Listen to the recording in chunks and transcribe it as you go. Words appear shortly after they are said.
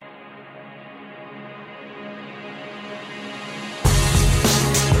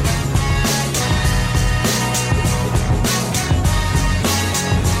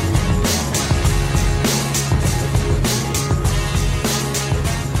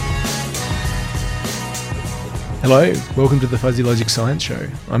Hello, welcome to the Fuzzy Logic Science Show.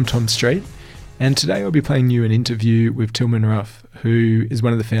 I'm Tom Street, and today I'll be playing you an interview with Tilman Ruff, who is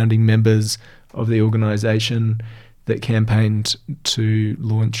one of the founding members of the organisation that campaigned to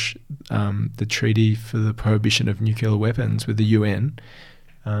launch the Treaty for the Prohibition of Nuclear Weapons with the UN.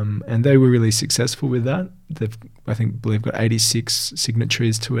 And they were really successful with that. They've, believe, got 86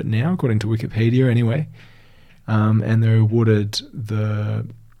 signatories to it now, according to Wikipedia anyway. And they're awarded the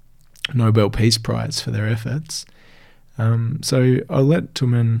Nobel Peace Prize for their efforts. So I'll let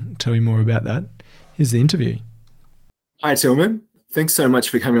Tilman tell you more about that. Here's the interview. Hi, Tilman. Thanks so much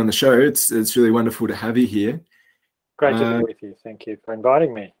for coming on the show. It's really wonderful to have you here. Great to be with you. Thank you for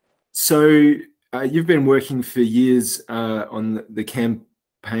inviting me. So you've been working for years on the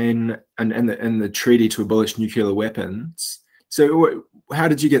campaign and the treaty to abolish nuclear weapons. So how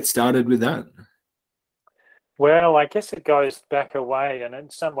did you get started with that? Well, I guess it goes back a way, and in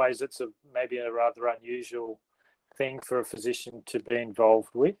some ways it's maybe a rather unusual thing for a physician to be involved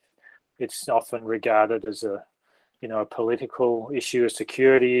with. It's often regarded as a political issue, a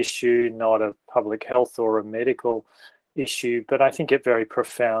security issue, not a public health or a medical issue, but I think it very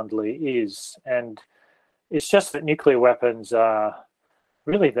profoundly is. And it's just that nuclear weapons are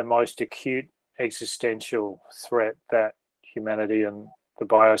really the most acute existential threat that humanity and the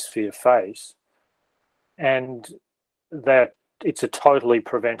biosphere face, and that it's a totally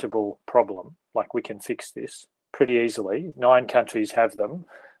preventable problem. Like, we can fix this pretty easily. 9 countries have them.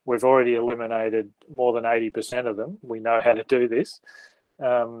 We've already eliminated more than 80% of them. We know how to do this.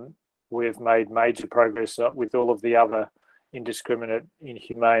 We've made major progress with all of the other indiscriminate,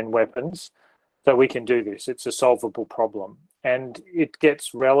 inhumane weapons. So we can do this. It's a solvable problem. And it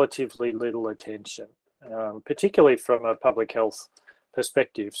gets relatively little attention, particularly from a public health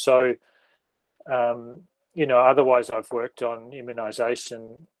perspective. So, otherwise I've worked on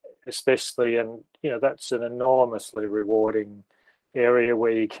immunisation especially, and, that's an enormously rewarding area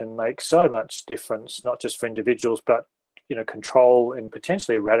where you can make so much difference, not just for individuals, but, control and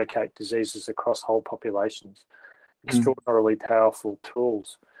potentially eradicate diseases across whole populations. Extraordinarily powerful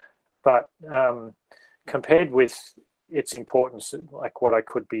tools. But compared with its importance, like what I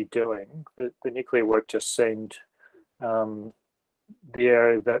could be doing, the nuclear work just seemed the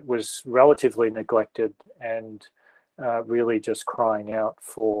area that was relatively neglected and really just crying out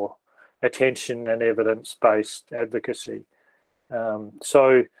for attention and evidence-based advocacy.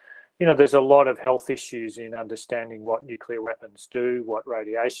 So, there's a lot of health issues in understanding what nuclear weapons do, what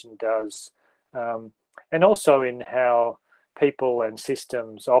radiation does, and also in how people and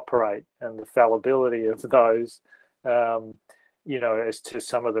systems operate and the fallibility of those, as to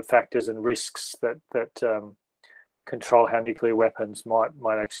some of the factors and risks that control how nuclear weapons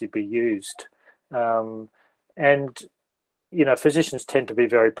might actually be used. And physicians tend to be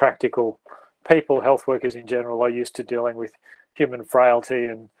very practical people. Health workers in general are used to dealing with human frailty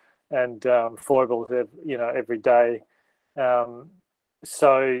and foibles, every day.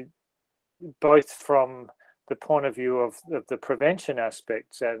 So both from the point of view of the prevention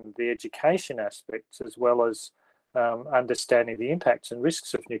aspects and the education aspects, as well as understanding the impacts and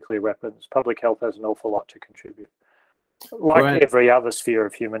risks of nuclear weapons, public health has an awful lot to contribute. Like every other sphere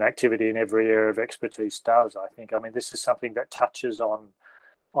of human activity and every area of expertise does, I think. I mean, this is something that touches on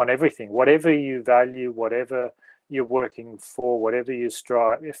everything. Whatever you value, whatever you're working for, whatever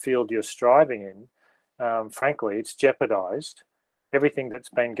field you're striving in, frankly, it's jeopardized. Everything that's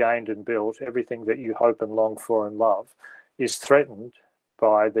been gained and built, everything that you hope and long for and love, is threatened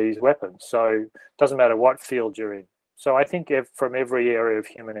by these weapons. So it doesn't matter what field you're in. So I think from every area of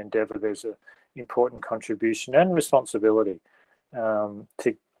human endeavor, there's an important contribution and responsibility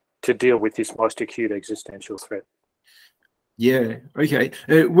to deal with this most acute existential threat. Yeah, okay.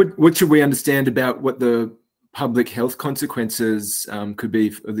 What should we understand about what the public health consequences could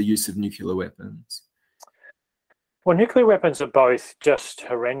be of the use of nuclear weapons? Well, nuclear weapons are both just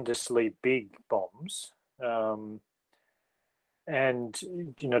horrendously big bombs. And,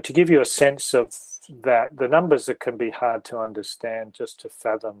 to give you a sense of that, the numbers that can be hard to understand, just to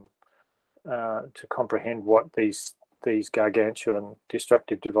fathom, to comprehend what these gargantuan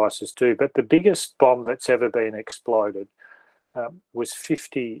destructive devices do. But the biggest bomb that's ever been exploded was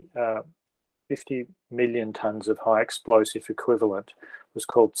 50 million tons of high explosive equivalent. It was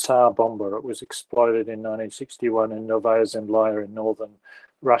called Tsar Bomba. It was exploded in 1961 in Novaya Zemlya in northern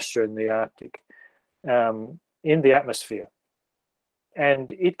Russia in the Arctic, in the atmosphere.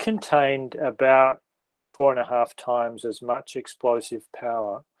 And it contained about 4.5 times as much explosive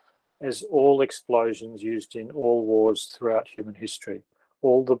power as all explosions used in all wars throughout human history.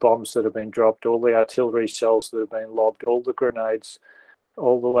 All the bombs that have been dropped, all the artillery shells that have been lobbed, all the grenades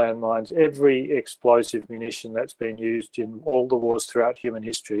all the landmines, every explosive munition that's been used in all the wars throughout human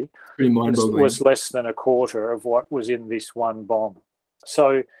history was less than a quarter of what was in this one bomb.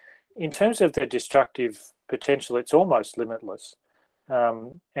 So in terms of their destructive potential, it's almost limitless.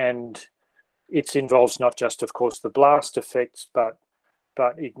 And it involves not just, of course, the blast effects, but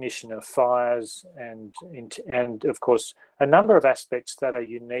ignition of fires and of course, a number of aspects that are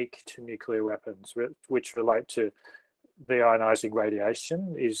unique to nuclear weapons, which relate to the ionizing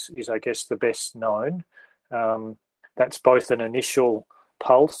radiation is I guess, the best known. That's both an initial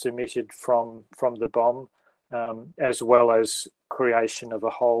pulse emitted from the bomb, as well as creation of a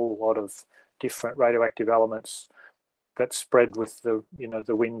whole lot of different radioactive elements that spread with the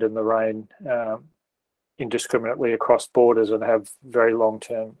wind and the rain indiscriminately across borders and have very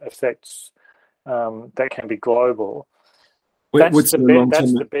long-term effects that can be global. That's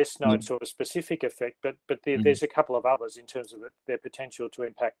the best known sort of specific effect, but there's a couple of others in terms of their potential to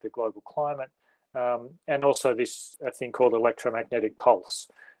impact the global climate, and also this thing called electromagnetic pulse,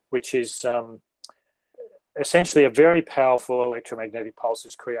 which is essentially a very powerful electromagnetic pulse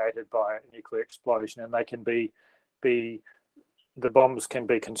is created by a nuclear explosion, and they can be the bombs can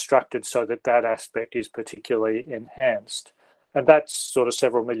be constructed so that aspect is particularly enhanced. And that's sort of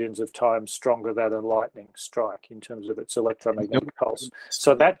several millions of times stronger than a lightning strike in terms of its electromagnetic pulse.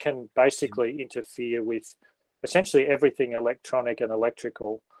 So that can basically interfere with essentially everything electronic and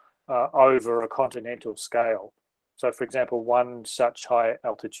electrical over a continental scale. So, for example, one such high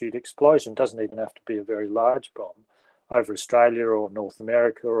altitude explosion doesn't even have to be a very large bomb over Australia or North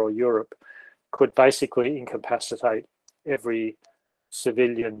America or Europe, could basically incapacitate every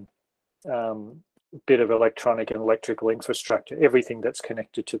civilian bit of electronic and electrical infrastructure, everything that's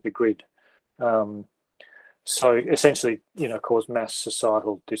connected to the grid. So essentially, cause mass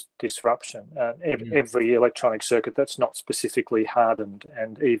societal disruption. Every electronic circuit that's not specifically hardened,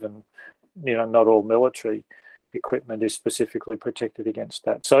 and even, not all military equipment is specifically protected against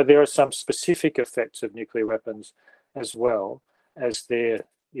that. So there are some specific effects of nuclear weapons, as well as the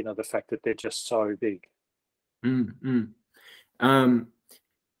fact that they're just so big.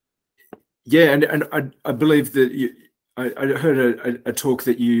 Yeah, and I believe that I heard a talk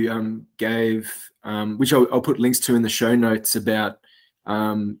that you gave, which I'll put links to in the show notes, about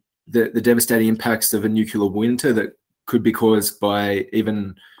the devastating impacts of a nuclear winter that could be caused by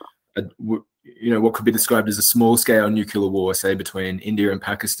even what could be described as a small-scale nuclear war, say between India and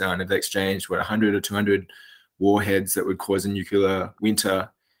Pakistan, if they exchanged 100 or 200 warheads that would cause a nuclear winter.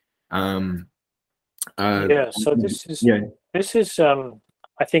 So this is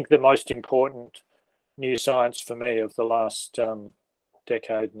I think the most important new science for me of the last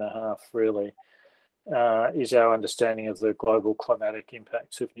decade and a half, really, is our understanding of the global climatic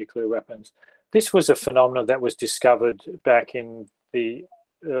impacts of nuclear weapons. This was a phenomenon that was discovered back in the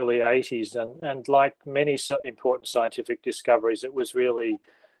early 80s, and like many important scientific discoveries, it was really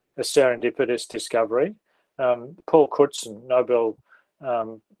a serendipitous discovery. Paul Crutzen, Nobel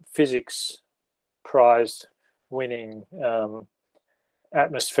Physics Prize winning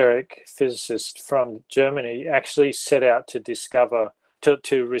atmospheric physicist from Germany, actually set out to discover,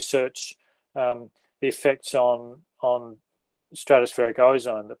 to research the effects on stratospheric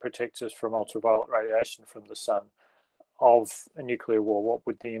ozone that protects us from ultraviolet radiation from the sun of a nuclear war. What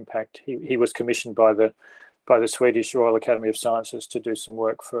would the impact? He was commissioned by the Swedish Royal Academy of Sciences to do some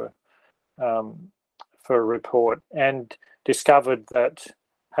work for a report, and discovered that,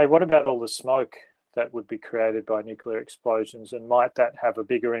 hey, what about all the smoke that would be created by nuclear explosions, and might that have a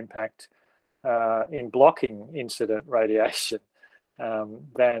bigger impact in blocking incident radiation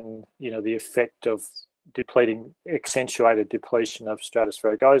than the effect of accentuated depletion of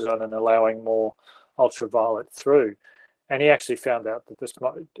stratospheric ozone and allowing more ultraviolet through? And he actually found out that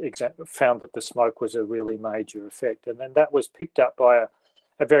the smoke was a really major effect, and then that was picked up by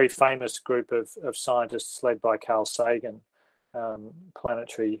a very famous group of scientists led by Carl Sagan,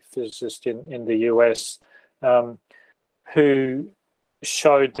 planetary physicist in the US, who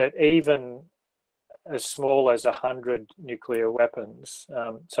showed that even as small as 100 nuclear weapons,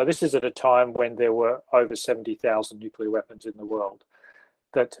 so this is at a time when there were over 70,000 nuclear weapons in the world,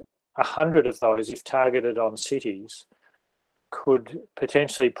 that 100 of those, if targeted on cities, could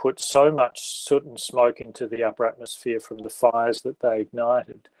potentially put so much soot and smoke into the upper atmosphere from the fires that they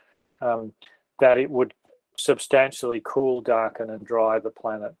ignited, that it would substantially cool, darken and dry the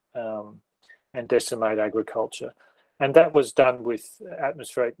planet, and decimate agriculture. And that was done with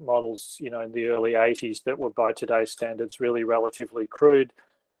atmospheric models, in the early 80s that were, by today's standards, really relatively crude.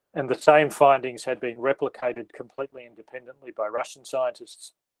 And the same findings had been replicated completely independently by Russian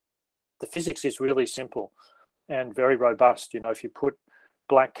scientists. The physics is really simple and very robust. If you put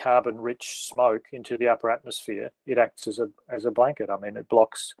black carbon-rich smoke into the upper atmosphere, it acts as a blanket. I mean, it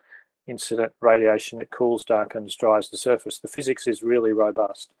blocks incident radiation, it cools, darkens, dries the surface. The physics is really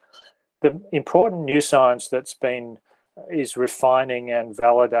robust. The important new science is refining and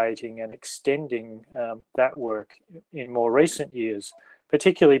validating and extending that work in more recent years,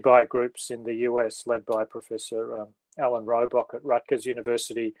 particularly by groups in the US led by Professor Alan Robock at Rutgers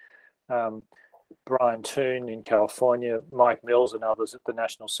University, Brian Toon in California, Mike Mills and others at the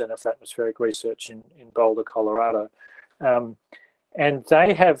National Center for Atmospheric Research in Boulder, Colorado. And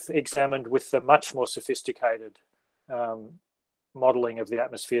they have examined with the much more sophisticated modeling of the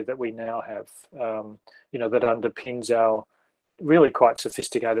atmosphere that we now have, that underpins our really quite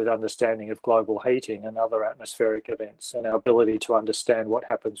sophisticated understanding of global heating and other atmospheric events, and our ability to understand what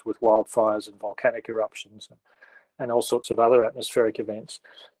happens with wildfires and volcanic eruptions and all sorts of other atmospheric events.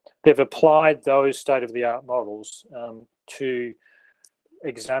 They've applied those state-of-the-art models to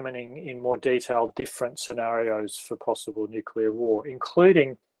examining in more detail different scenarios for possible nuclear war,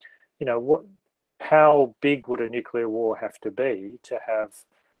 including, how big would a nuclear war have to be to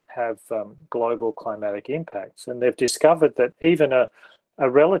have global climatic impacts. And they've discovered that even a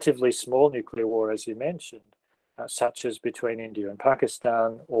relatively small nuclear war, as you mentioned, such as between India and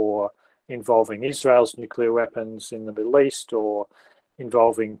Pakistan, or involving Israel's nuclear weapons in the Middle East, or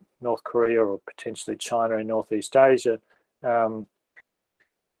involving North Korea or potentially China in Northeast Asia,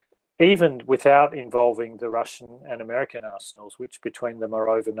 even without involving the Russian and American arsenals, which between them are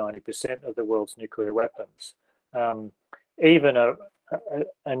over 90% of the world's nuclear weapons, even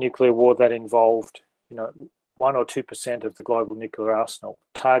a nuclear war that involved, 1 or 2% of the global nuclear arsenal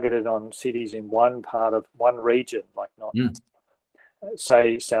targeted on cities in one region, like not,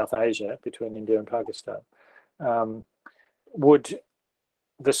 say, South Asia, between India and Pakistan,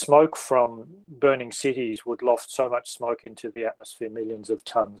 the smoke from burning cities would loft so much smoke into the atmosphere, millions of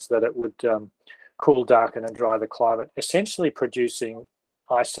tons, that it would cool, darken and dry the climate, essentially producing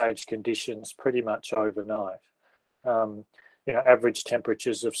ice age conditions pretty much overnight. Average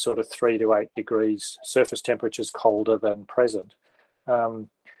temperatures of sort of 3 to 8 degrees, surface temperatures colder than present,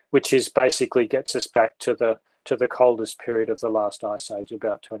 which is basically gets us back to the coldest period of the last ice age,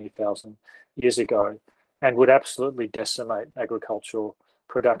 about 20,000 years ago, and would absolutely decimate agricultural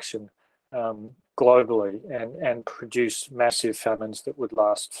production globally and produce massive famines that would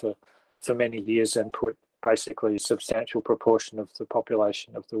last for many years and put basically a substantial proportion of the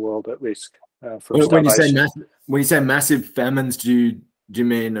population of the world at risk from starvation. When you say massive famines, do you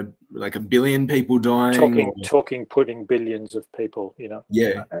mean like 1 billion people dying? Talking putting billions of people,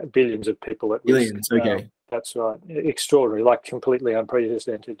 billions of people at billions, risk. okay. That's right. Extraordinary, like completely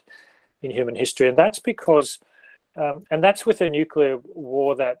unprecedented in human history. And that's because and that's with a nuclear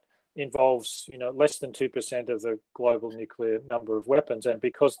war that involves, less than 2% of the global nuclear number of weapons, and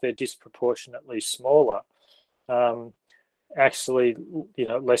because they're disproportionately smaller, actually,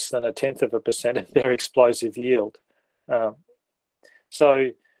 less than 0.1% of their explosive yield.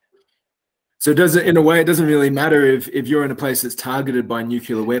 So does it, in a way, it doesn't really matter if you're in a place that's targeted by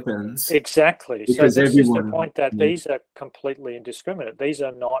nuclear weapons. Exactly. So this is the point that these are completely indiscriminate. These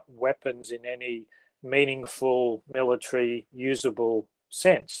are not weapons in any meaningful military usable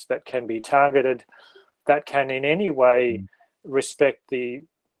sense that can be targeted, that can in any way respect the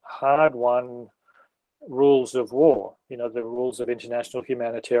hard-won rules of war, the rules of international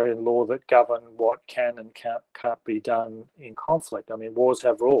humanitarian law that govern what can and can't be done in conflict. I mean, wars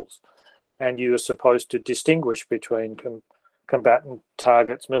have rules, and you are supposed to distinguish between combatant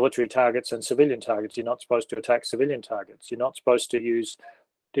targets, military targets, and civilian targets. You're not supposed to attack civilian targets. You're not supposed to use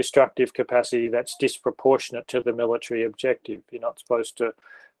destructive capacity that's disproportionate to the military objective. You're not supposed to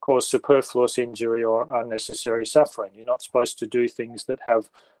cause superfluous injury or unnecessary suffering. You're not supposed to do things that have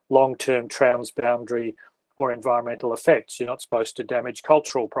long-term transboundary or environmental effects. You're not supposed to damage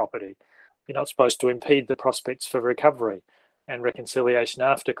cultural property. You're not supposed to impede the prospects for recovery and reconciliation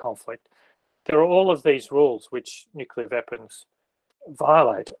after conflict. There are all of these rules which nuclear weapons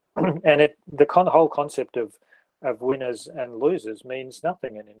violate, and the whole concept of winners and losers means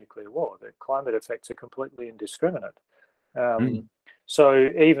nothing in a nuclear war. The climate effects are completely indiscriminate. So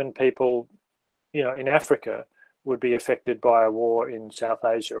even people, in Africa would be affected by a war in South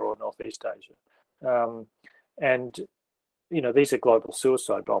Asia or Northeast Asia. And these are global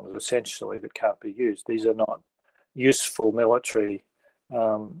suicide bombers, essentially, that can't be used. These are not useful military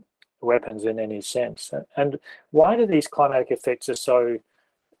weapons in any sense. And why do these climatic effects are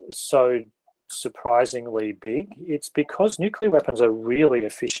so surprisingly big? It's because nuclear weapons are really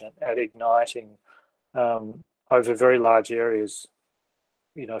efficient at igniting over very large areas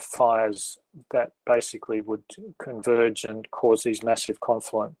fires that basically would converge and cause these massive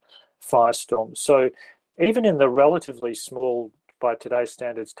confluent firestorms. So even in the relatively small, by today's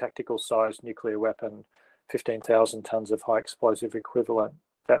standards, tactical size nuclear weapon, 15,000 tons of high explosive equivalent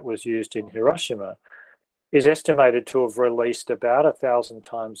that was used in Hiroshima, is estimated to have released about 1,000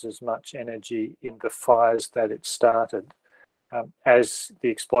 times as much energy in the fires that it started as the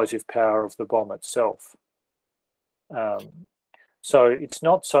explosive power of the bomb itself. So it's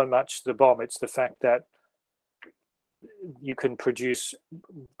not so much the bomb, it's the fact that you can produce,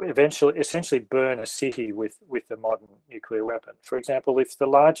 essentially burn a city with a modern nuclear weapon. For example, if the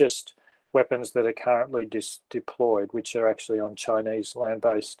largest weapons that are currently deployed, which are actually on Chinese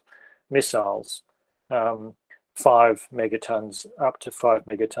land-based missiles, 5 megatons, up to 5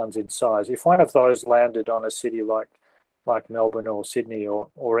 megatons in size, if one of those landed on a city like Melbourne or Sydney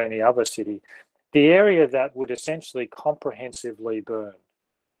or any other city, the area that would essentially comprehensively burn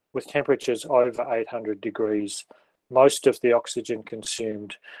with temperatures over 800 degrees, most of the oxygen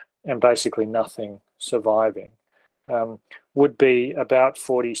consumed and basically nothing surviving, would be about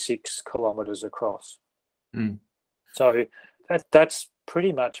 46 kilometres across. Mm. So that's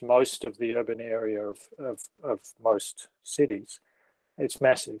pretty much most of the urban area of most cities. It's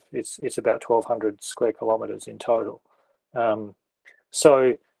massive. It's about 1,200 square kilometres in total.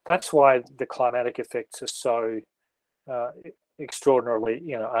 So that's why the climatic effects are so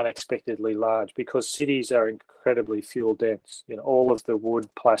extraordinarily, unexpectedly large, because cities are incredibly fuel dense. All of the wood,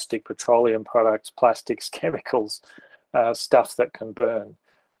 plastic, petroleum products, plastics, chemicals, stuff that can burn.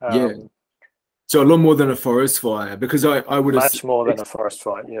 Yeah. So a lot more than a forest fire, because I would have much more than a forest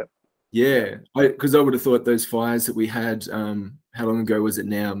fire. Yeah. Yeah, because I would have thought those fires that we had, how long ago was it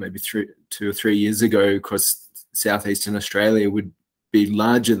now? Maybe 2 or 3 years ago, across southeastern Australia, would be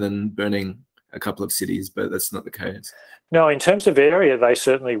larger than burning a couple of cities, but that's not the case. No, in terms of area, they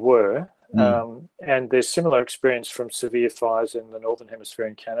certainly were. And there's similar experience from severe fires in the Northern Hemisphere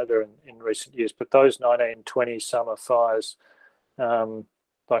in Canada in recent years. But those 1920 summer fires,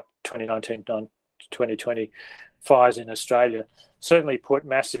 like 2019, 2020 fires in Australia, certainly put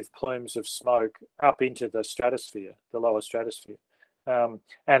massive plumes of smoke up into the stratosphere, the lower stratosphere. And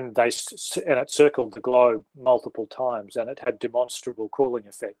it circled the globe multiple times, and it had demonstrable cooling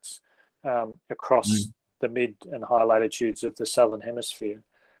effects across the mid and high latitudes of the southern hemisphere.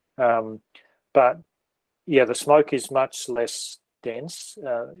 But yeah, the smoke is much less dense.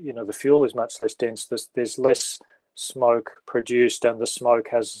 The fuel is much less dense. There's less smoke produced, and the smoke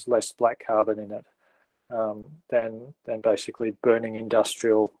has less black carbon in it than basically burning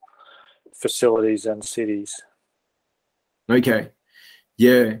industrial facilities and cities. Okay.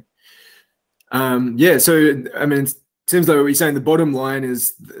 Yeah. So, I mean, it seems like what you're saying, the bottom line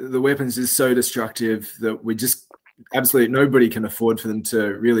is the weapons is so destructive that we just absolutely nobody can afford for them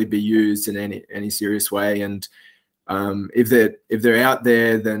to really be used in any serious way. And if they're out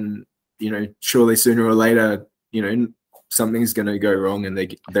there, then, surely sooner or later, something's going to go wrong, and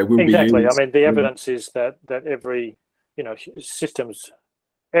they will be used. Exactly. I mean, the evidence is that every, systems,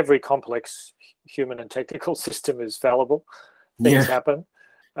 every complex human and technical system is fallible. Things happen.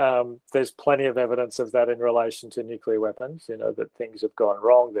 There's plenty of evidence of that in relation to nuclear weapons, that things have gone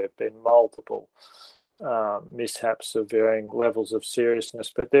wrong. There have been multiple mishaps of varying levels of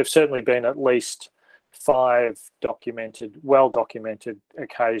seriousness, but there have certainly been at least 5 well-documented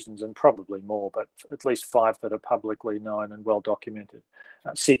occasions, and probably more, but at least 5 that are publicly known and well-documented.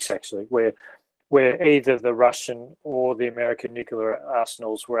 6 actually, where either the Russian or the American nuclear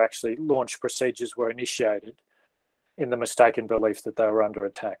arsenals were actually launch procedures were initiated in the mistaken belief that they were under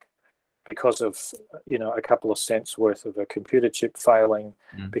attack because of, a couple of cents worth of a computer chip failing,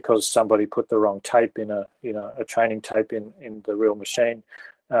 because somebody put the wrong tape in a training tape in the real machine,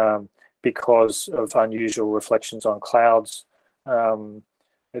 because of unusual reflections on clouds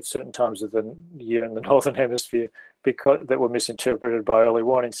at certain times of the year in the Northern Hemisphere, because that were misinterpreted by early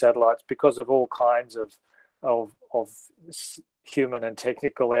warning satellites, because of all kinds of human and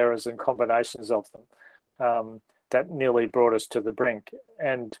technical errors and combinations of them that nearly brought us to the brink.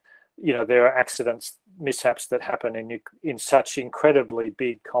 And there are accidents, mishaps that happen in such incredibly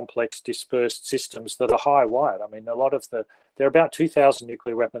big, complex, dispersed systems that are high wired. I mean, there are about 2,000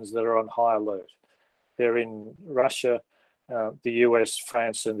 nuclear weapons that are on high alert. They're in Russia, the US,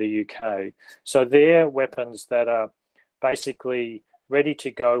 France, and the UK. So they're weapons that are basically ready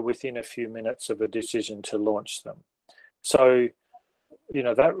to go within a few minutes of a decision to launch them. So,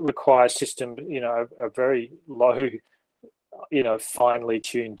 that requires a very low, finely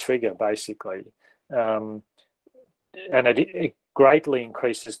tuned trigger, basically. And it greatly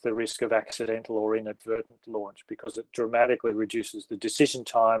increases the risk of accidental or inadvertent launch because it dramatically reduces the decision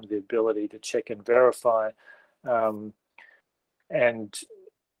time, the ability to check and verify, and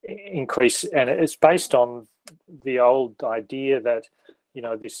increase. And it's based on the old idea that,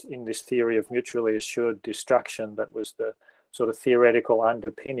 this theory of mutually assured destruction, that was the sort of theoretical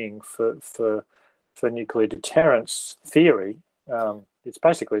underpinning for nuclear deterrence theory. It's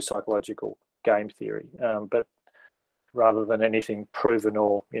basically psychological game theory, but rather than anything proven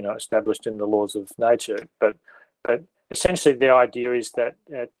or established in the laws of nature. But essentially, the idea is that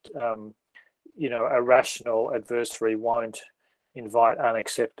a rational adversary won't invite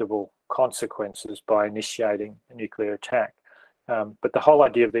unacceptable consequences by initiating a nuclear attack. But the whole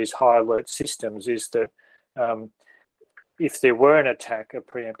idea of these high alert systems is that if there were an attack, a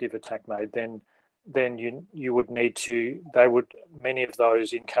preemptive attack made, then you would need to. Many of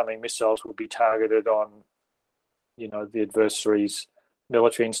those incoming missiles would be targeted on the adversary's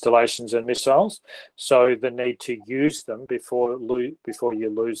military installations and missiles. So the need to use them before you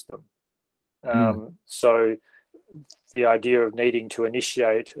lose them. So the idea of needing to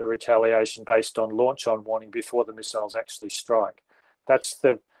initiate a retaliation based on launch on warning before the missiles actually strike. That's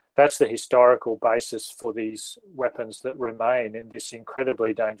the historical basis for these weapons that remain in this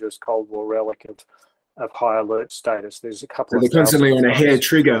incredibly dangerous Cold War relic of high alert status. There's a couple of. They're constantly on a hair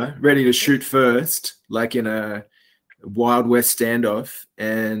trigger, ready to shoot first, like in a Wild West standoff,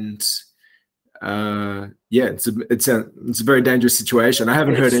 and it's a very dangerous situation. I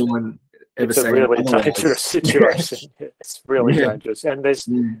haven't heard anyone ever say it's a really dangerous situation. It's really dangerous, and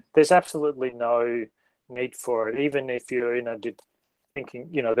there's absolutely no need for it. Even if you're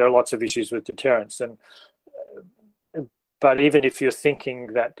thinking, there are lots of issues with deterrence, but even if you're thinking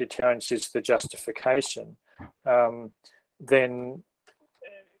that deterrence is the justification, then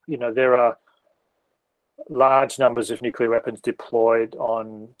there are large numbers of nuclear weapons deployed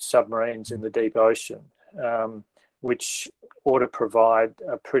on submarines in the deep ocean, which ought to provide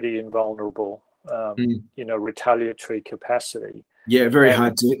a pretty invulnerable, retaliatory capacity. Yeah, very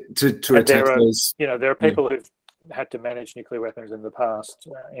hard to attack those. There are people who've had to manage nuclear weapons in the past,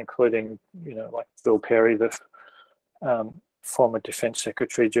 including, like Bill Perry, the former defense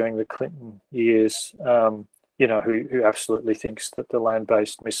secretary during the Clinton years, who absolutely thinks that the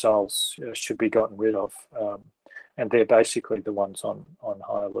land-based missiles should be gotten rid of. And they're basically the ones on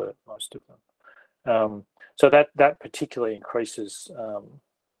high alert, most of them. So that particularly increases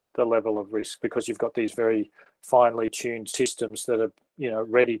the level of risk, because you've got these very finely tuned systems that are,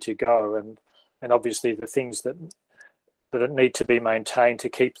 ready to go. And obviously the things that need to be maintained to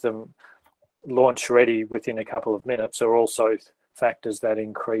keep them launch ready within a couple of minutes are also factors that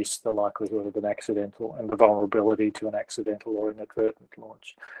increase the likelihood of an accidental and the vulnerability to an accidental or inadvertent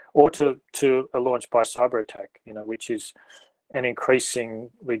launch, or to a launch by cyber attack, which is an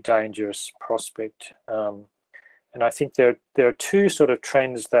increasingly dangerous prospect. And I think there are two sort of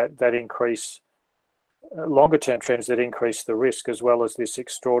trends that increase, longer term trends that increase the risk, as well as this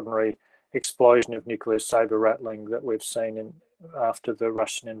extraordinary explosion of nuclear saber rattling that we've seen after the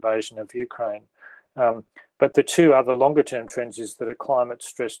Russian invasion of Ukraine. But the two other longer term trends is that a climate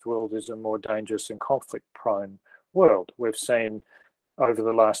stressed world is a more dangerous and conflict prone world. We've seen over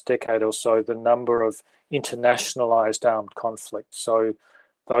the last decade or so the number of internationalized armed conflicts, so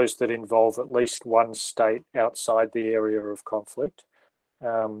those that involve at least one state outside the area of conflict,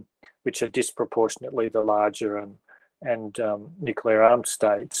 which are disproportionately the larger and nuclear armed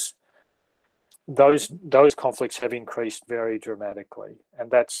states. Those conflicts have increased very dramatically,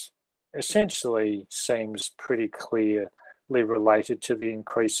 and that's essentially seems pretty clearly related to the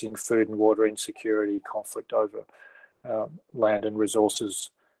increasing food and water insecurity, conflict over land and resources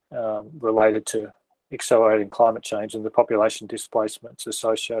related to accelerating climate change and the population displacements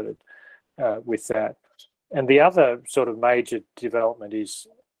associated with that. And the other sort of major development is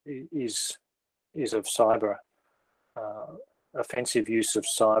of cyber, offensive use of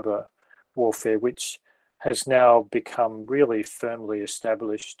cyber warfare, which has now become really firmly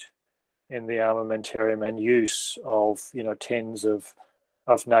established in the armamentarium and use of tens of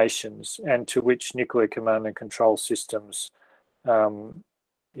nations, and to which nuclear command and control systems,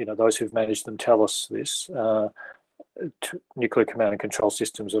 those who've managed them tell us this, nuclear command and control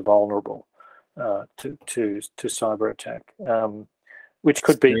systems are vulnerable to cyber attack, which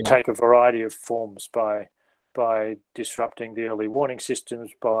could take a variety of forms by disrupting the early warning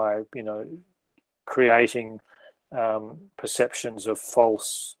systems, by creating perceptions of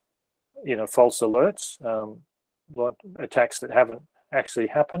false alerts, attacks that haven't actually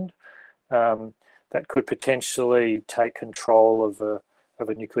happened, that could potentially take control of a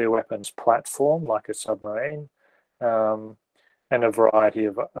nuclear weapons platform like a submarine, and a variety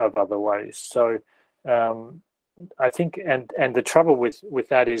of other ways. So I think, and the trouble with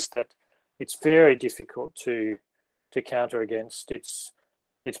that is that it's very difficult to counter against.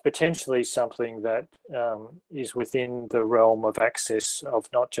 It's potentially something that is within the realm of access of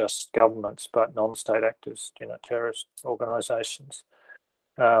not just governments but non-state actors, terrorist organisations.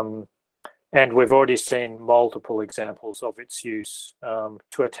 And we've already seen multiple examples of its use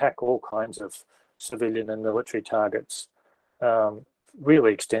to attack all kinds of civilian and military targets,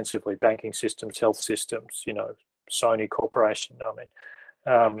 really extensively: banking systems, health systems, Sony Corporation,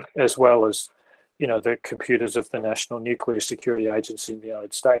 as well as the computers of the National Nuclear Security Agency in the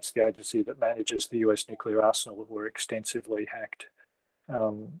United States, the agency that manages the US nuclear arsenal, were extensively hacked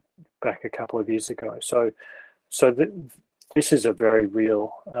back a couple of years ago. So this is a very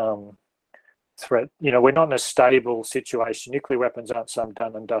real threat. We're not in a stable situation. Nuclear weapons aren't some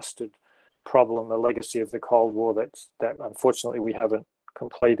done and dusted problem, a legacy of the Cold War that unfortunately we haven't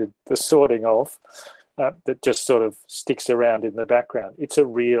completed the sorting of. That just sort of sticks around in the background. It's a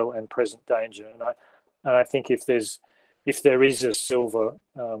real and present danger, and I think if there is a silver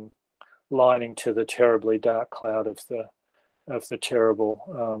lining to the terribly dark cloud of the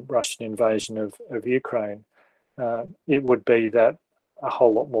terrible Russian invasion of Ukraine, it would be that a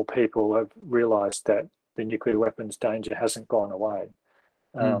whole lot more people have realised that the nuclear weapons danger hasn't gone away,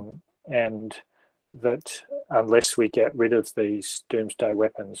 and that unless we get rid of these doomsday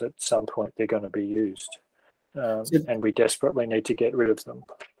weapons, at some point they're going to be used, and we desperately need to get rid of them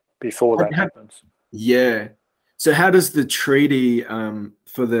before that happens. Yeah. So how does the treaty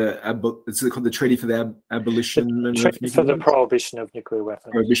for it's called the Treaty for the Abolition of the Prohibition of Nuclear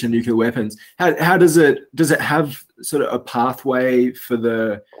Weapons? Prohibition of Nuclear Weapons. How does it have sort of a pathway for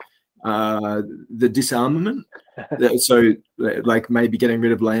the disarmament? So like maybe getting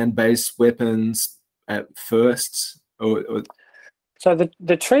rid of land-based weapons at first, or so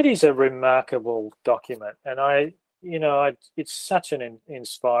the treaty is a remarkable document, and it's such an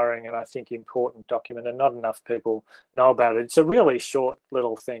inspiring and I think important document, and not enough people know about it. It's a really short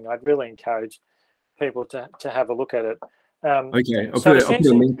little thing. I'd really encourage people to have a look at it. Okay, I'll put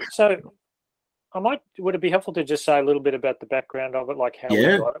a link. So would it be helpful to just say a little bit about the background of it, like how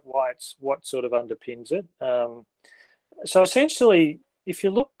we got it, what sort of underpins it? So essentially, if you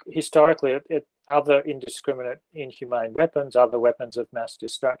look historically at other indiscriminate, inhumane weapons, other weapons of mass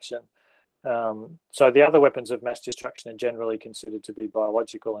destruction. So the other weapons of mass destruction are generally considered to be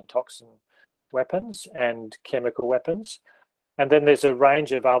biological and toxin weapons and chemical weapons. And then there's a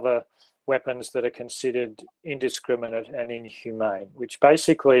range of other weapons that are considered indiscriminate and inhumane, which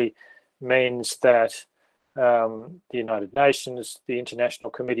basically means that the United Nations, the International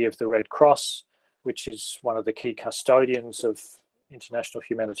Committee of the Red Cross, which is one of the key custodians of international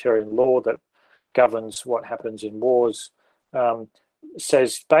humanitarian law that governs what happens in wars,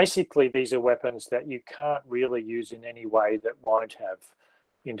 says basically these are weapons that you can't really use in any way that won't have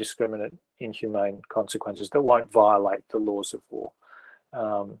indiscriminate, inhumane consequences, that won't violate the laws of war.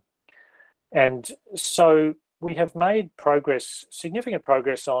 And so we have made significant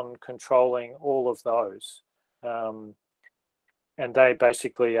progress on controlling all of those. And they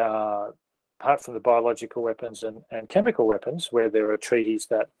basically are, apart from the biological weapons and chemical weapons, where there are treaties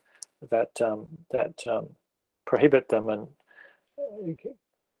that prohibit them and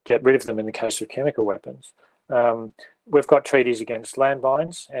get rid of them in the case of chemical weapons. We've got treaties against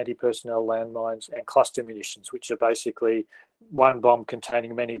landmines, anti-personnel landmines, and cluster munitions, which are basically one bomb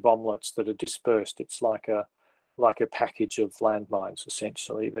containing many bomblets that are dispersed. It's like a package of landmines,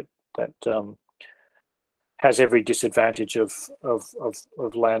 essentially, that has every disadvantage of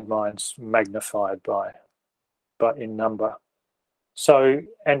landmines magnified but in number. So,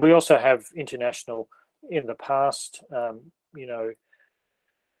 and we also have international, in the past,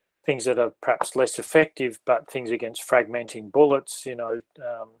 things that are perhaps less effective, but things against fragmenting bullets,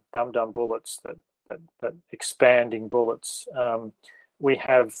 dum-dum bullets, that expanding bullets. We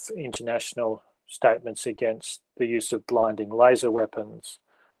have international statements against the use of blinding laser weapons,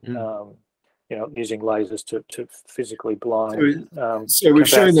 using lasers to physically blind. So we've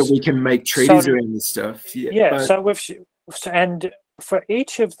shown that we can make treaties around this stuff. And for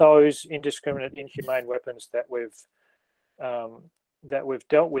each of those indiscriminate, inhumane weapons that we've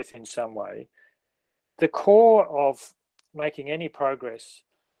dealt with in some way, the core of making any progress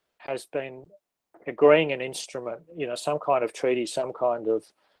has been agreeing an instrument, some kind of treaty, some kind of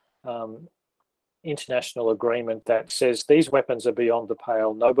international agreement that says these weapons are beyond the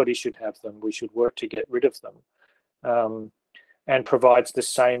pale, nobody should have them, we should work to get rid of them, and provides the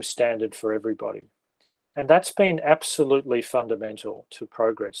same standard for everybody. And that's been absolutely fundamental to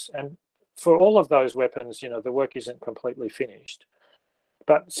progress. And for all of those weapons, the work isn't completely finished.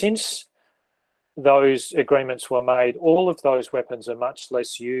 But since those agreements were made, all of those weapons are much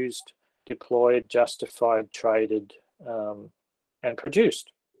less used, deployed, justified, traded, and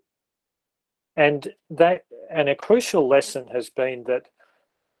produced. And a crucial lesson has been that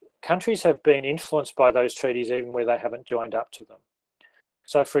countries have been influenced by those treaties even where they haven't joined up to them.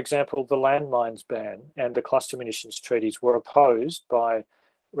 So, for example, the landmines ban and the cluster munitions treaties were opposed by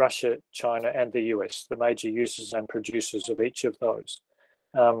Russia, China, and the US, the major users and producers of each of those.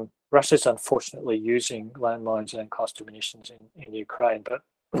 Russia's unfortunately using landmines and cluster munitions in Ukraine, but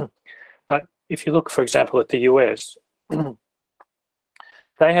if you look, for example, at the US,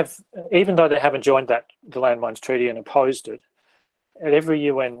 they have, even though they haven't joined the landmines treaty and opposed it, at every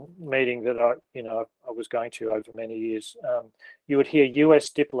UN meeting that I was going to over many years, you would hear US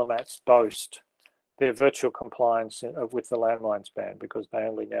diplomats boast their virtual compliance with the landmines ban, because they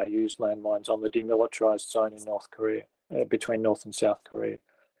only now use landmines on the demilitarized zone in North Korea, between North and South Korea,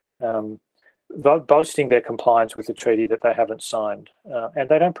 boasting their compliance with the treaty that they haven't signed. And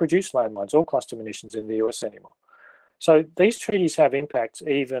they don't produce landmines or cluster munitions in the US anymore. So these treaties have impacts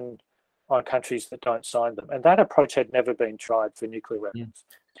even on countries that don't sign them. And that approach had never been tried for nuclear weapons.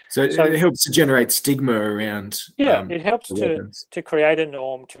 So it helps to generate stigma around. Yeah, it helps to create a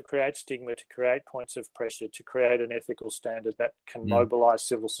norm, to create stigma, to create points of pressure, to create an ethical standard that can mobilize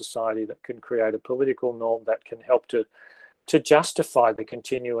civil society, that can create a political norm, that can help to justify the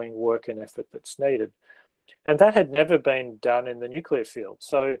continuing work and effort that's needed. And that had never been done in the nuclear field.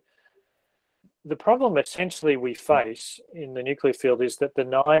 So the problem essentially we face in the nuclear field is that the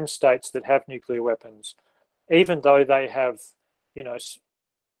 9 states that have nuclear weapons, even though they have,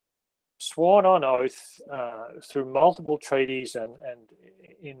 sworn on oath through multiple treaties and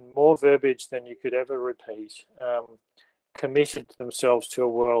in more verbiage than you could ever repeat, committed themselves to a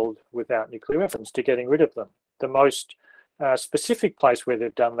world without nuclear weapons, to getting rid of them. The most specific place where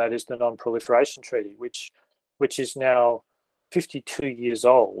they've done that is the Non-Proliferation Treaty, which is now 52 years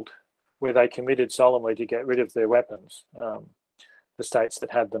old, where they committed solemnly to get rid of their weapons, the states that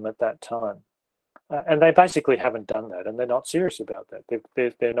had them at that time. And they basically haven't done that, and they're not serious about that.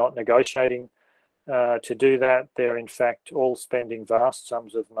 They're not negotiating to do that. They're in fact all spending vast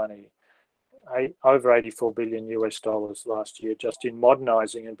sums of money, over $84 billion last year, just in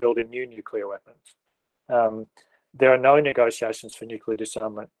modernizing and building new nuclear weapons. There are no negotiations for nuclear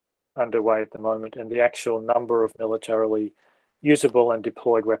disarmament underway at the moment, and the actual number of militarily usable and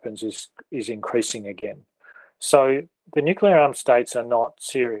deployed weapons is increasing again. So the nuclear armed states are not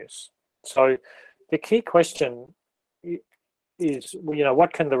serious. So the key question is,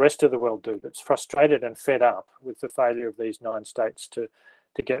 what can the rest of the world do that's frustrated and fed up with the failure of these 9 states to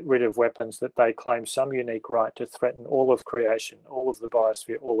get rid of weapons that they claim some unique right to threaten all of creation, all of the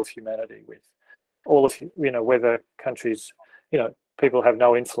biosphere, all of humanity with? All of, whether countries, people have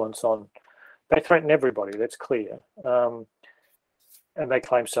no influence on, they threaten everybody, that's clear. And they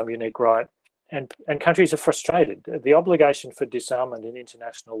claim some unique right. And countries are frustrated. The obligation for disarmament in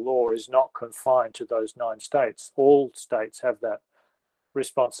international law is not confined to those 9 states. All states have that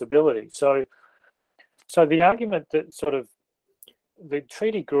responsibility. So the argument that sort of the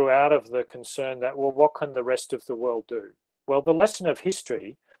treaty grew out of the concern that, well, what can the rest of the world do? Well, the lesson of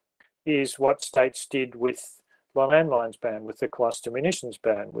history is what states did with the landmines ban, with the cluster munitions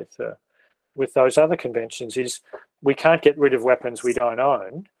ban, with those other conventions, is we can't get rid of weapons we don't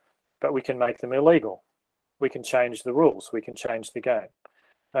own, but we can make them illegal. We can change the rules. We can change the game.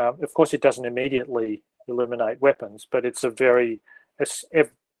 Of course, it doesn't immediately eliminate weapons, but it's a very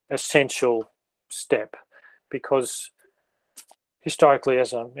essential step, because historically,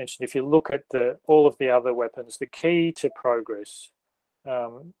 as I mentioned, if you look at all of the other weapons, the key to progress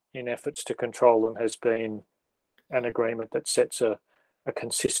in efforts to control them has been an agreement that sets a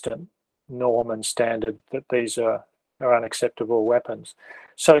consistent norm and standard that these are unacceptable weapons.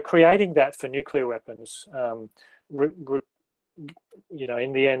 So creating that for nuclear weapons, in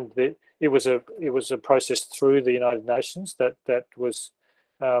the end, it was a process through the United Nations that was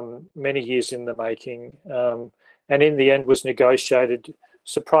many years in the making, and in the end was negotiated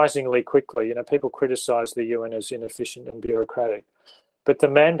surprisingly quickly. People criticise the UN as inefficient and bureaucratic, but the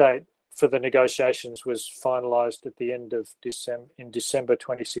mandate for the negotiations was finalised at the end of December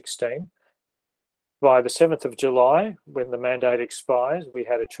 2016. By the 7th of July, when the mandate expires, we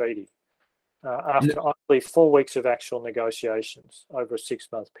had a treaty. After only 4 weeks of actual negotiations over a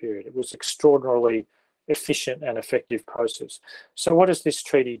 6-month period. It was extraordinarily efficient and effective process. So what does this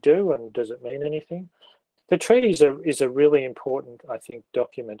treaty do, and does it mean anything? The treaty is a really important, I think,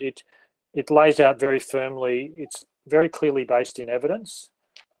 document. It lays out very firmly, it's very clearly based in evidence.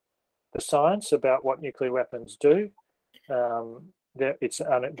 the science about what nuclear weapons do.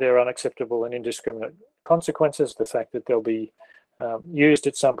 They're unacceptable and indiscriminate consequences. The fact that they'll be used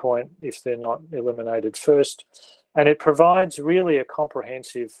at some point if they're not eliminated first, and it provides really a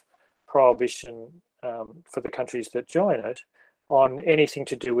comprehensive prohibition for the countries that join it on anything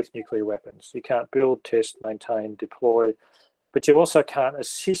to do with nuclear weapons. You can't build, test, maintain, deploy, but you also can't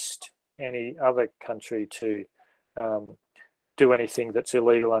assist any other country to do anything that's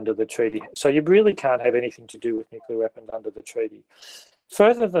illegal under the treaty. So you really can't have anything to do with nuclear weapons under the treaty.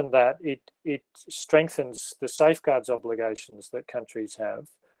 Further than that, it strengthens the safeguards obligations that countries have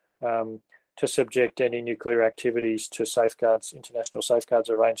to subject any nuclear activities to safeguards, international safeguards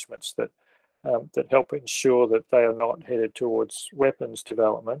arrangements that help ensure that they are not headed towards weapons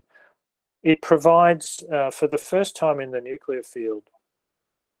development. It provides, for the first time in the nuclear field,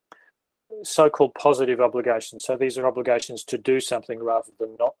 so-called positive obligations. So these are obligations to do something rather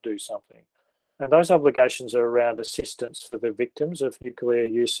than not do something. And those obligations are around assistance for the victims of nuclear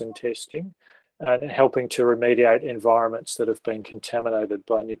use and testing, and helping to remediate environments that have been contaminated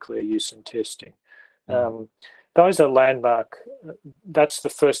by nuclear use and testing. Those are landmark. That's the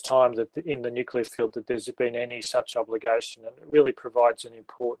first time that in the nuclear field that there's been any such obligation, and it really provides an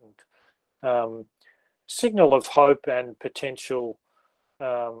important signal of hope and potential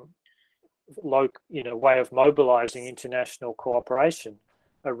way of mobilising international cooperation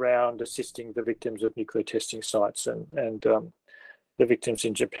around assisting the victims of nuclear testing sites and the victims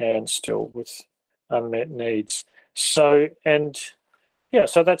in Japan still with unmet needs. So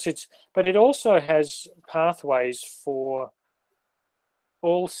that's it. But it also has pathways for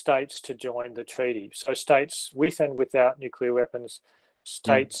all states to join the treaty. So states with and without nuclear weapons,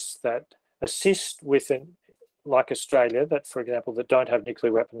 states that assist with, like Australia, that, for example, that don't have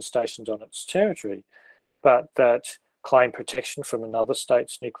nuclear weapons stations on its territory, but that claim protection from another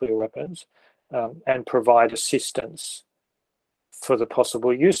state's nuclear weapons and provide assistance for the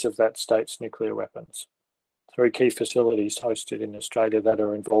possible use of that state's nuclear weapons through key facilities hosted in Australia that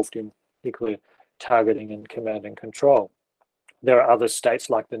are involved in nuclear targeting and command and control. There are other states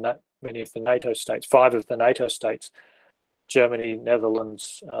like many of the NATO states, 5 of the NATO states, Germany,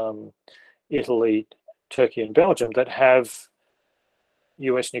 Netherlands, Italy, Turkey and Belgium, that have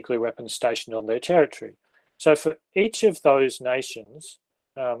US nuclear weapons stationed on their territory. So for each of those nations,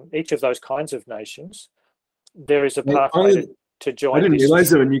 each of those kinds of nations, there is a pathway to join. I didn't realise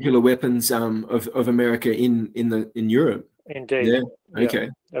there were nuclear weapons of America in Europe. Indeed. Yeah. Okay.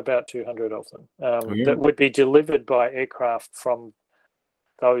 About 200 of them that would be delivered by aircraft from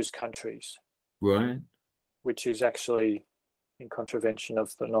those countries. Right. Which is actually in contravention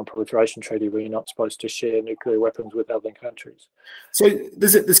of the Non-Proliferation Treaty, where you're not supposed to share nuclear weapons with other countries. So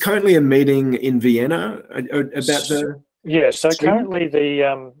there's currently a meeting in Vienna about the... Yeah, so currently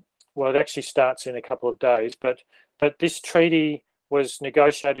it actually starts in a couple of days, but this treaty was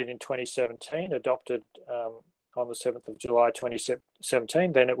negotiated in 2017, adopted on the 7th of July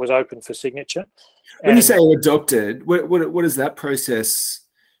 2017, then it was open for signature. When you say adopted, what does that process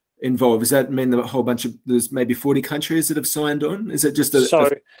involve? Does that mean that a whole bunch of, there's maybe 40 countries that have signed on? Is it just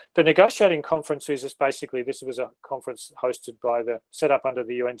the negotiating conference is basically, this was a conference set up under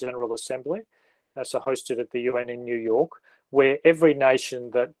the UN General Assembly, so hosted at the UN in New York, where every nation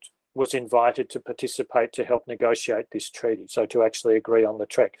that was invited to participate to help negotiate this treaty, so to actually agree on the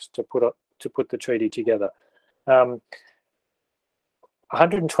tracks, to put the treaty together.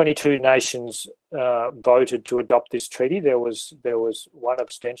 122 nations voted to adopt this treaty. There was one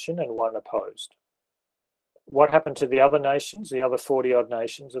abstention and one opposed. What happened to the other nations, the other 40-odd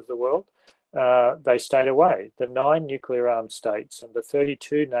nations of the world? They stayed away. The 9 nuclear-armed states and the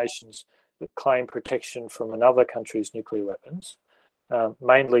 32 nations that claim protection from another country's nuclear weapons,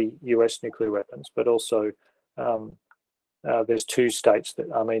 mainly US nuclear weapons, but also there's 2 states,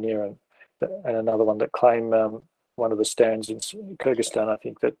 that Armenia and another one, that claim one of the stands in Kyrgyzstan, I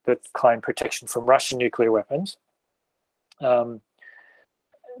think, that claim protection from Russian nuclear weapons.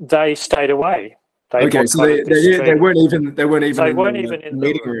 They stayed away. So they weren't even in the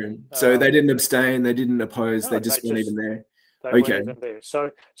meeting room. So they didn't abstain. They didn't oppose. They just weren't even there. They weren't even there. So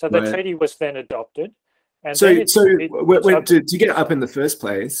the treaty was then adopted. And to get it up in the first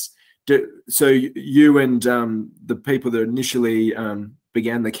place, so you and the people that initially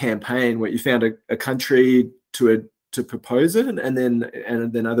began the campaign, where you found a country to propose it, and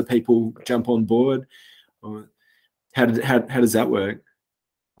then other people jump on board, or how does that work?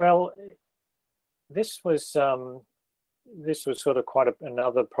 Well, this was sort of quite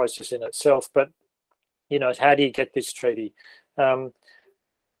another process in itself. But how do you get this treaty? I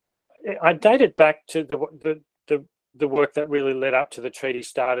date it back to the work that really led up to the treaty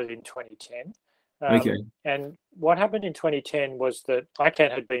started in 2010. Okay. And what happened in 2010 was that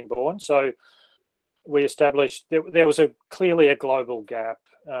ICANN had been born. So we established there was clearly a global gap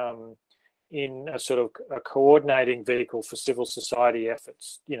in a sort of a coordinating vehicle for civil society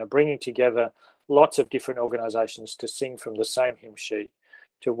efforts, bringing together lots of different organizations to sing from the same hymn sheet,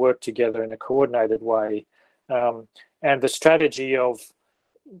 to work together in a coordinated way. And the strategy of,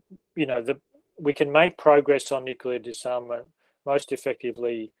 we can make progress on nuclear disarmament most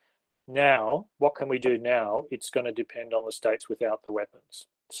effectively now. What can we do now? It's going to depend on the states without the weapons.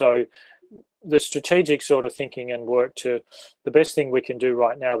 So the strategic sort of thinking and work to the best thing we can do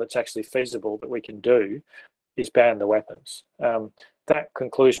right now that's actually feasible that we can do is ban the weapons. That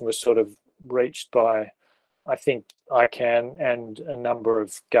conclusion was sort of reached by, I think, ICANN and a number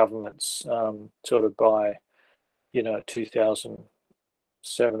of governments sort of by,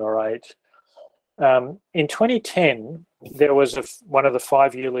 2007 or 8. In 2010, there was one of the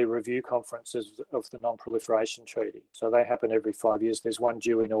 5-yearly review conferences of the Non-Proliferation Treaty. So they happen every 5 years. There's one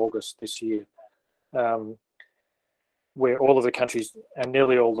due in August this year, where all of the countries and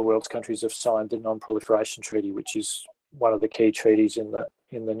nearly all the world's countries have signed the Non-Proliferation Treaty, which is one of the key treaties in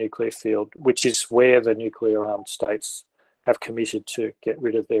the nuclear field, which is where the nuclear armed states have committed to get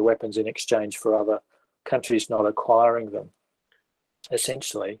rid of their weapons in exchange for other countries not acquiring them,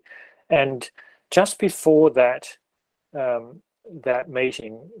 essentially. And just before that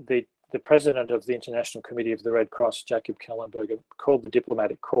meeting, the president of the International Committee of the Red Cross, Jacob Kellenberger, called the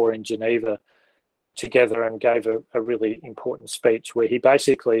diplomatic corps in Geneva together and gave a really important speech where he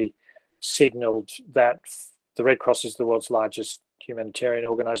basically signalled that the Red Cross is the world's largest humanitarian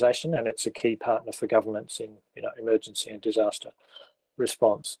organisation, and it's a key partner for governments in emergency and disaster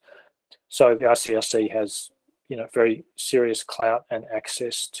response. So the ICRC has very serious clout and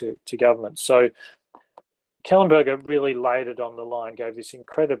access to government. So Kellenberger really laid it on the line, gave this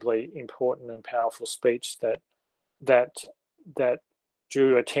incredibly important and powerful speech that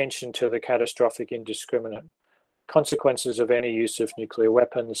drew attention to the catastrophic, indiscriminate consequences of any use of nuclear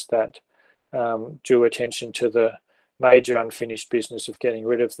weapons, that drew attention to the major unfinished business of getting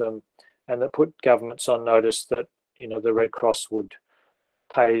rid of them, and that put governments on notice that the Red Cross would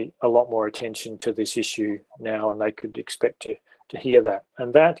pay a lot more attention to this issue now, and they could expect to hear that.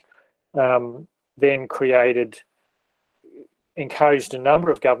 And that then encouraged a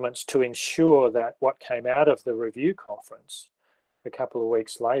number of governments to ensure that what came out of the review conference a couple of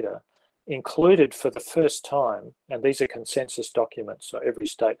weeks later included for the first time, and these are consensus documents, so every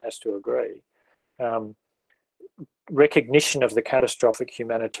state has to agree, recognition of the catastrophic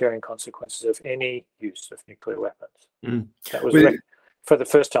humanitarian consequences of any use of nuclear weapons. That was for the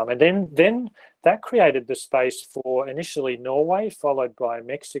first time. And then that created the space for initially Norway, followed by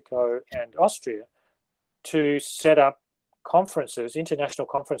Mexico and Austria, to set up conferences, international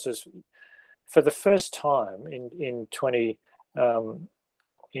conferences. For the first time in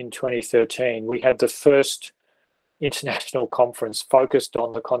 2013, we had the first international conference focused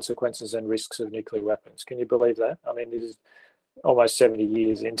on the consequences and risks of nuclear weapons. Can you believe that? I mean, this is almost 70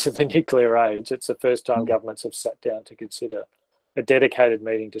 years into the nuclear age. It's the first time governments have sat down to consider a dedicated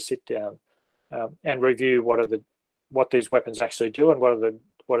meeting to sit down and review what these weapons actually do and what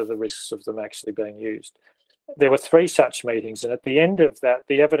are the risks of them actually being used. There were 3 such meetings, and at the end of that,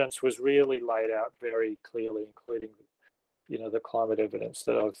 the evidence was really laid out very clearly, including the climate evidence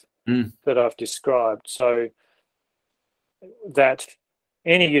that I've described. So that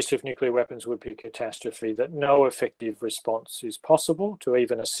any use of nuclear weapons would be a catastrophe, that no effective response is possible to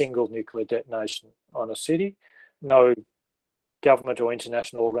even a single nuclear detonation on a city. No government or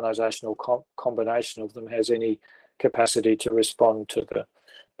international organisation or combination of them has any capacity to respond to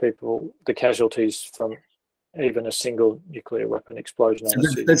the casualties from even a single nuclear weapon explosion. So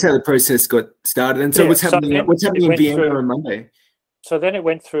that's how the process got started. And so what's happening in Vienna on Monday? So then it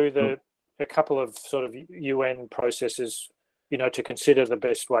went through a couple of sort of UN processes, to consider the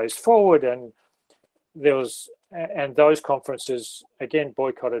best ways forward, and those conferences, again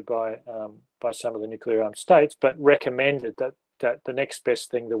boycotted by some of the nuclear armed states, but recommended that the next best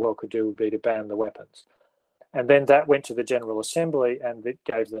thing the world could do would be to ban the weapons. And then that went to the General Assembly, and it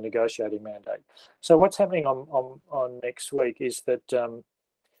gave the negotiating mandate. So what's happening on next week is that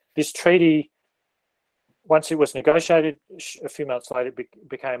this treaty, once it was negotiated, a few months later, it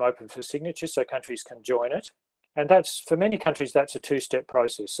became open for signature, so countries can join it. And that's, for many countries, that's a 2-step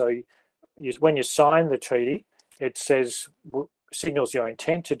process. So when you sign the treaty, it signals your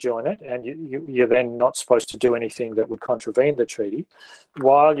intent to join it, and you're then not supposed to do anything that would contravene the treaty,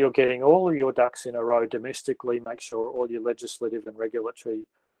 while you're getting all of your ducks in a row domestically, make sure all your legislative and regulatory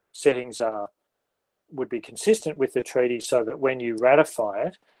settings are would be consistent with the treaty, so that when you ratify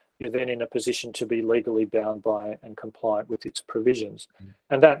it, you're then in a position to be legally bound by and compliant with its provisions.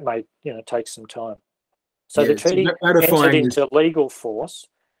 And that may, take some time. So the treaty entered into legal force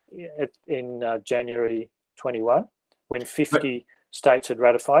in January 21, when 50 states had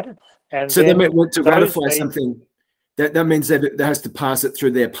ratified it. And so they want to ratify something. That means that has to pass it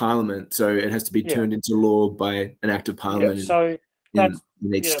through their parliament. So it has to be turned into law by an act of parliament. Yeah, so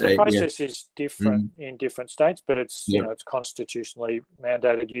in each state. The process is different in different states, but it's it's constitutionally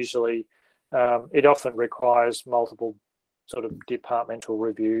mandated. Usually, it often requires multiple sort of departmental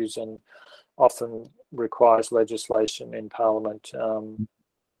reviews, and often requires legislation in Parliament,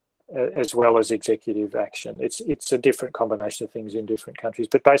 as well as executive action. It's a different combination of things in different countries,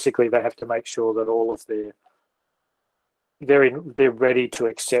 but basically they have to make sure that all of they're ready to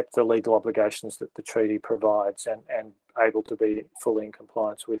accept the legal obligations that the treaty provides, and able to be fully in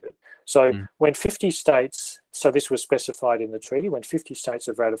compliance with it. So when 50 states, so this was specified in the treaty, when 50 states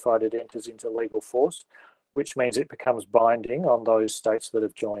have ratified it, enters into legal force, which means it becomes binding on those states that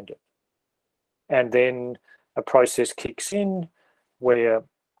have joined it. And then a process kicks in where,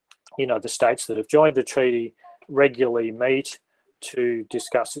 the states that have joined the treaty regularly meet to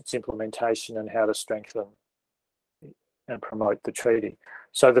discuss its implementation and how to strengthen and promote the treaty.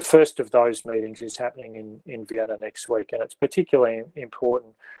 So the first of those meetings is happening in Vienna next week, and it's particularly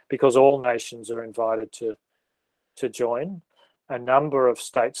important because all nations are invited to join. A number of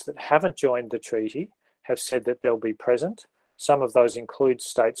states that haven't joined the treaty have said that they'll be present. Some of those include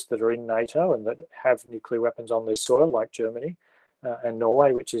states that are in NATO and that have nuclear weapons on their soil, like Germany and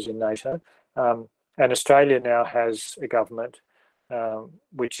Norway, which is in NATO. And Australia now has a government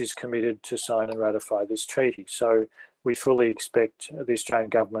which is committed to sign and ratify this treaty. So we fully expect the Australian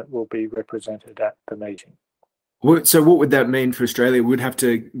government will be represented at the meeting. So what would that mean for Australia? We'd have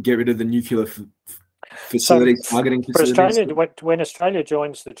to get rid of the nuclear facilities, targeting facilities? For Australia, when Australia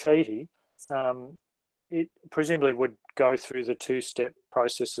joins the treaty, it presumably would go through the two-step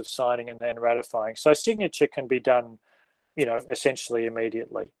process of signing and then ratifying. So signature can be done, essentially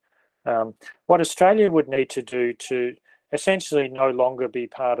immediately. What Australia would need to do to essentially no longer be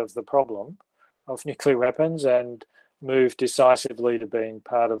part of the problem of nuclear weapons and move decisively to being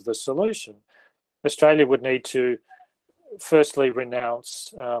part of the solution, Australia would need to firstly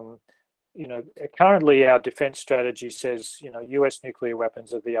renounce, currently our defence strategy says, US nuclear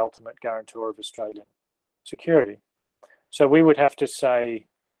weapons are the ultimate guarantor of Australian security. So we would have to say,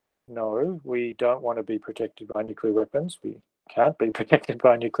 no, we don't want to be protected by nuclear weapons. We can't be protected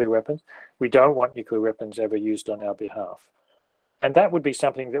by nuclear weapons. We don't want nuclear weapons ever used on our behalf. And that would be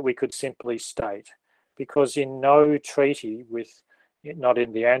something that we could simply state, because in no treaty not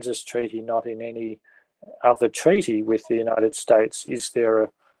in the ANZUS treaty, not in any other treaty with the United States, is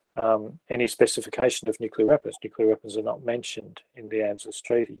there any specification of nuclear weapons. Nuclear weapons are not mentioned in the ANZUS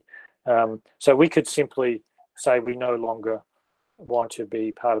treaty. So we could simply say we no longer want to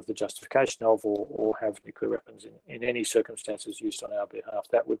be part of the justification of or have nuclear weapons in any circumstances used on our behalf.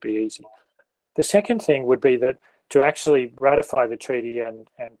 That would be easy. The second thing would be that to actually ratify the treaty and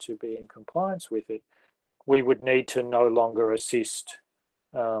to be in compliance with it, we would need to no longer assist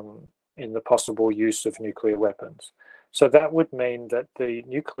in the possible use of nuclear weapons. So that would mean that the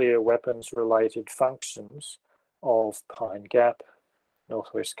nuclear weapons related functions of Pine Gap,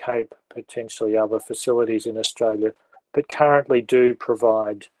 Northwest Cape, potentially other facilities in Australia that currently do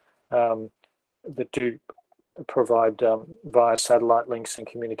provide via satellite links and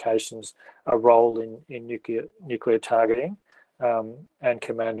communications a role in nuclear targeting and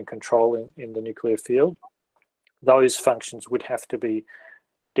command and control in the nuclear field. Those functions would have to be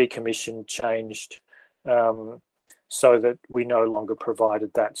decommissioned, changed, so that we no longer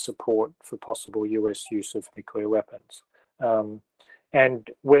provided that support for possible US use of nuclear weapons. And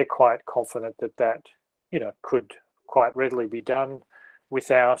we're quite confident that could quite readily be done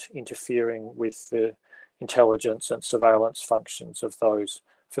without interfering with the intelligence and surveillance functions of those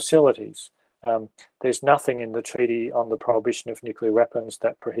facilities. There's nothing in the treaty on the prohibition of nuclear weapons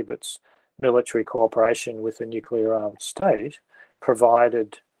that prohibits military cooperation with a nuclear armed state,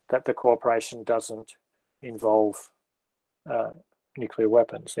 provided that the cooperation doesn't involve nuclear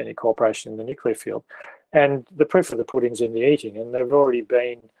weapons, any cooperation in the nuclear field. And the proof of the pudding's in the eating, and there have already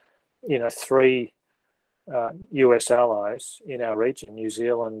been, 3 US allies in our region, New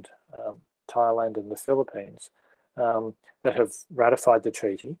Zealand, Thailand and the Philippines, that have ratified the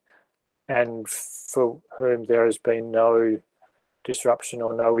treaty, and for whom there has been no disruption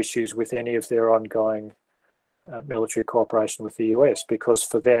or no issues with any of their ongoing military cooperation with the US, because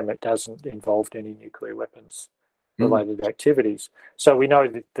for them it doesn't involve any nuclear weapons related activities. So we know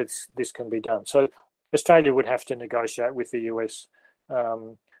that this can be done. So Australia would have to negotiate with the US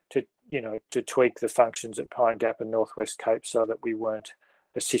to tweak the functions at Pine Gap and Northwest Cape so that we weren't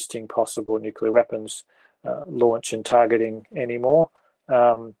assisting possible nuclear weapons launch and targeting anymore.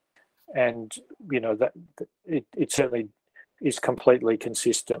 And that it certainly is completely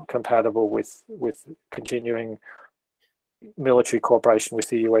consistent, compatible with continuing military cooperation with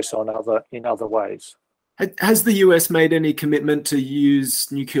the US in other ways. Has the US made any commitment to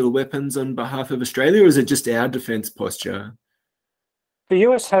use nuclear weapons on behalf of Australia, or is it just our defence posture? The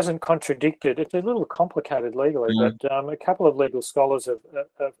US hasn't contradicted. It's a little complicated legally, but a couple of legal scholars have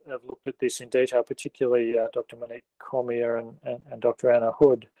looked at this in detail, particularly Dr. Monique Cormier and Dr. Anna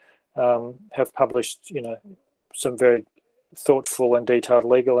Hood have published, some very thoughtful and detailed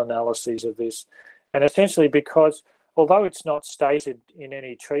legal analyses of this. And essentially because, although it's not stated in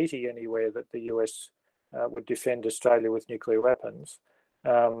any treaty anywhere that the US would defend Australia with nuclear weapons,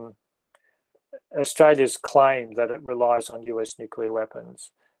 Australia's claim that it relies on US nuclear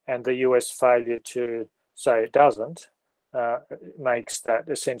weapons and the US failure to say it doesn't makes that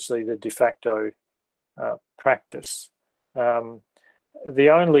essentially the de facto practice. The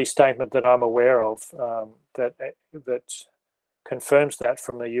only statement that I'm aware of that confirms that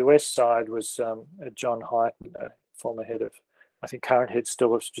from the US side was John Hyten, former head of, I think current head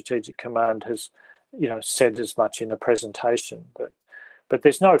still of Strategic Command, has said as much in a presentation, but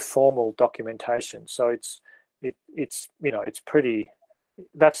there's no formal documentation. So it's pretty.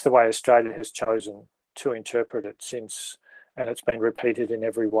 That's the way Australia has chosen to interpret it since, and it's been repeated in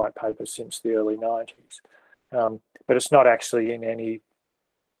every white paper since the early 90s. But it's not actually in any.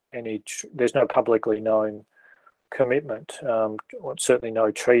 There's no publicly known commitment, or certainly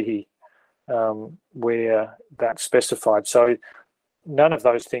no treaty where that's specified. So none of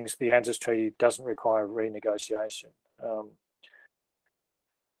those things. The ANZUS Treaty doesn't require renegotiation.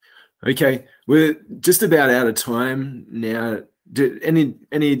 Okay, we're just about out of time now.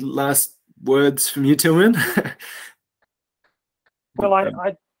 Any last words from you, Tillman? Well,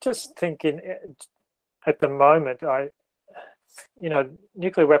 I just think at the moment,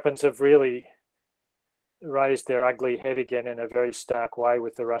 nuclear weapons have really raised their ugly head again in a very stark way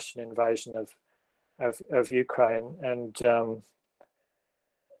with the Russian invasion of Ukraine, and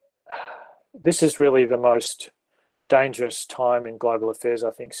this is really the most dangerous time in global affairs,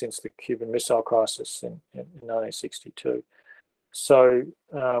 I think, since the Cuban Missile Crisis in 1962. So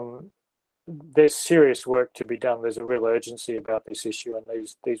there's serious work to be done. There's a real urgency about this issue, and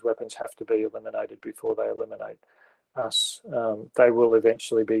these weapons have to be eliminated before they eliminate us. They will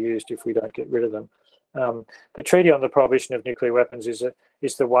eventually be used if we don't get rid of them. The Treaty on the Prohibition of Nuclear Weapons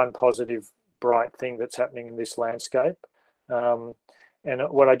is the one positive, bright thing that's happening in this landscape. And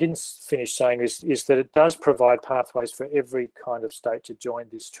what I didn't finish saying is that it does provide pathways for every kind of state to join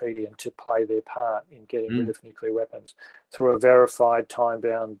this treaty and to play their part in getting rid of nuclear weapons through a verified,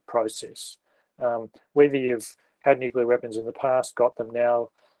 time-bound process. Whether you've had nuclear weapons in the past, got them now,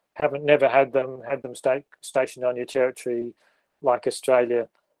 never had them stationed on your territory, like Australia,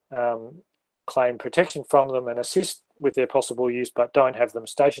 claim protection from them and assist with their possible use, but don't have them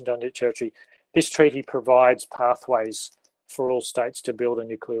stationed on your territory. This treaty provides pathways for all states to build a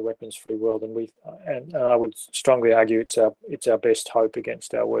nuclear weapons-free world, and I would strongly argue it's our best hope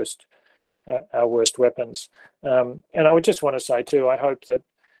against our worst weapons. And I would just want to say too, I hope that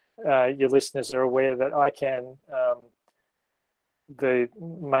your listeners are aware that ICAN, the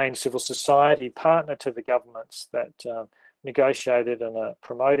main civil society partner to the governments that negotiated and are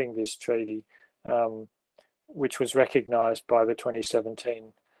promoting this treaty, which was recognised by the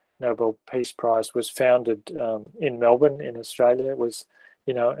 2017 Nobel Peace Prize, was founded in Melbourne in Australia. It was,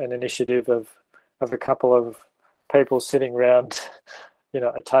 an initiative of a couple of people sitting around,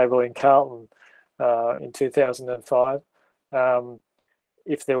 a table in Carlton in 2005.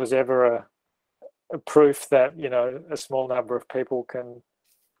 If there was ever a proof that, a small number of people can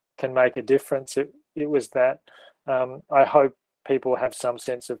make a difference, it was that. I hope people have some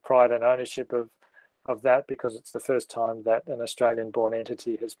sense of pride and ownership of that, because it's the first time that an Australian-born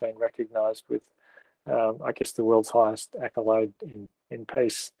entity has been recognised with, I guess, the world's highest accolade in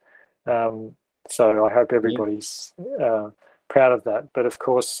peace. So I hope everybody's proud of that. But of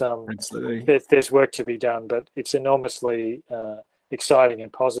course, there's work to be done. But it's enormously exciting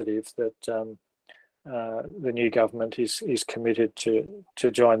and positive that the new government is committed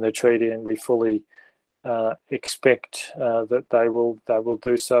to join the treaty, and we fully expect that they will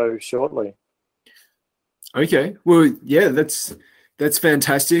do so shortly. Okay, well, yeah, that's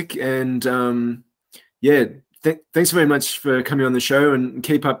fantastic, and thanks very much for coming on the show, and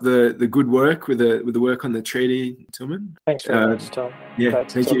keep up the good work with the work on the treaty, Tillman. Thanks very much, Tom. Yeah,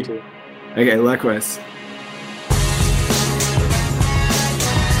 thank you. Okay, likewise.